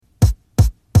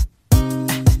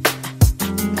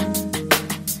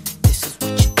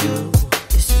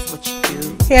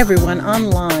Hey everyone,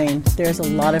 online there's a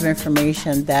lot of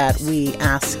information that we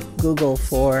ask Google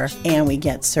for and we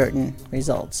get certain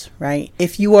results, right?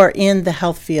 If you are in the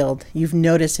health field, you've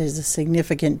noticed there's a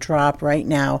significant drop right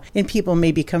now in people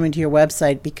maybe coming to your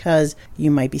website because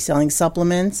you might be selling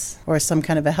supplements or some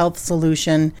kind of a health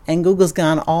solution, and Google's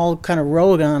gone all kind of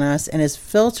rogue on us and is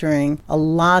filtering a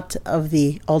lot of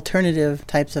the alternative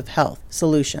types of health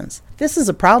solutions. This is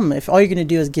a problem if all you're going to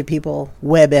do is give people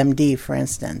WebMD, for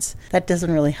instance. That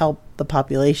doesn't really help the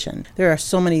population. There are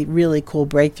so many really cool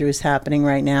breakthroughs happening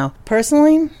right now.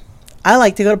 Personally, I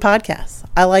like to go to podcasts.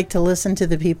 I like to listen to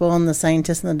the people and the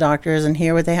scientists and the doctors and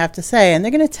hear what they have to say. And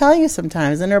they're going to tell you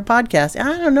sometimes in their podcast,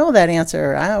 I don't know that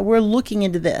answer. We're looking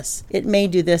into this. It may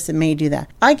do this. It may do that.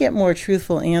 I get more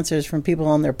truthful answers from people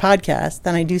on their podcast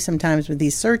than I do sometimes with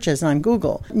these searches on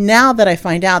Google. Now that I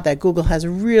find out that Google has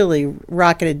really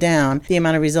rocketed down the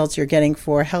amount of results you're getting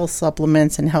for health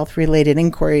supplements and health-related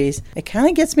inquiries, it kind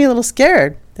of gets me a little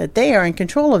scared that they are in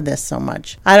control of this so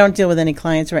much. I don't deal with any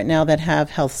clients right now that have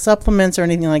health supplements or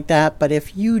anything like that, but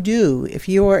if you do, if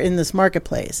you are in this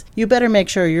marketplace, you better make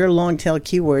sure your long-tail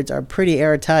keywords are pretty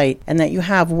airtight and that you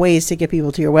have ways to get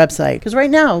people to your website, because right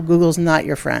now, Google's not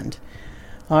your friend.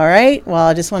 All right, well,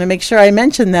 I just want to make sure I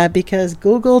mention that because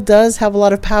Google does have a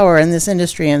lot of power in this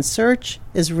industry and search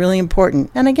is really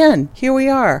important. And again, here we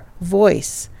are,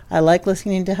 voice. I like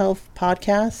listening to health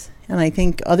podcasts, and I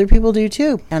think other people do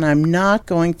too. And I'm not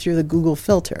going through the Google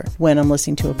filter when I'm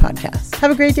listening to a podcast.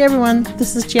 Have a great day, everyone.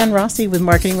 This is Jan Rossi with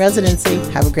Marketing Residency.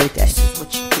 Have a great day.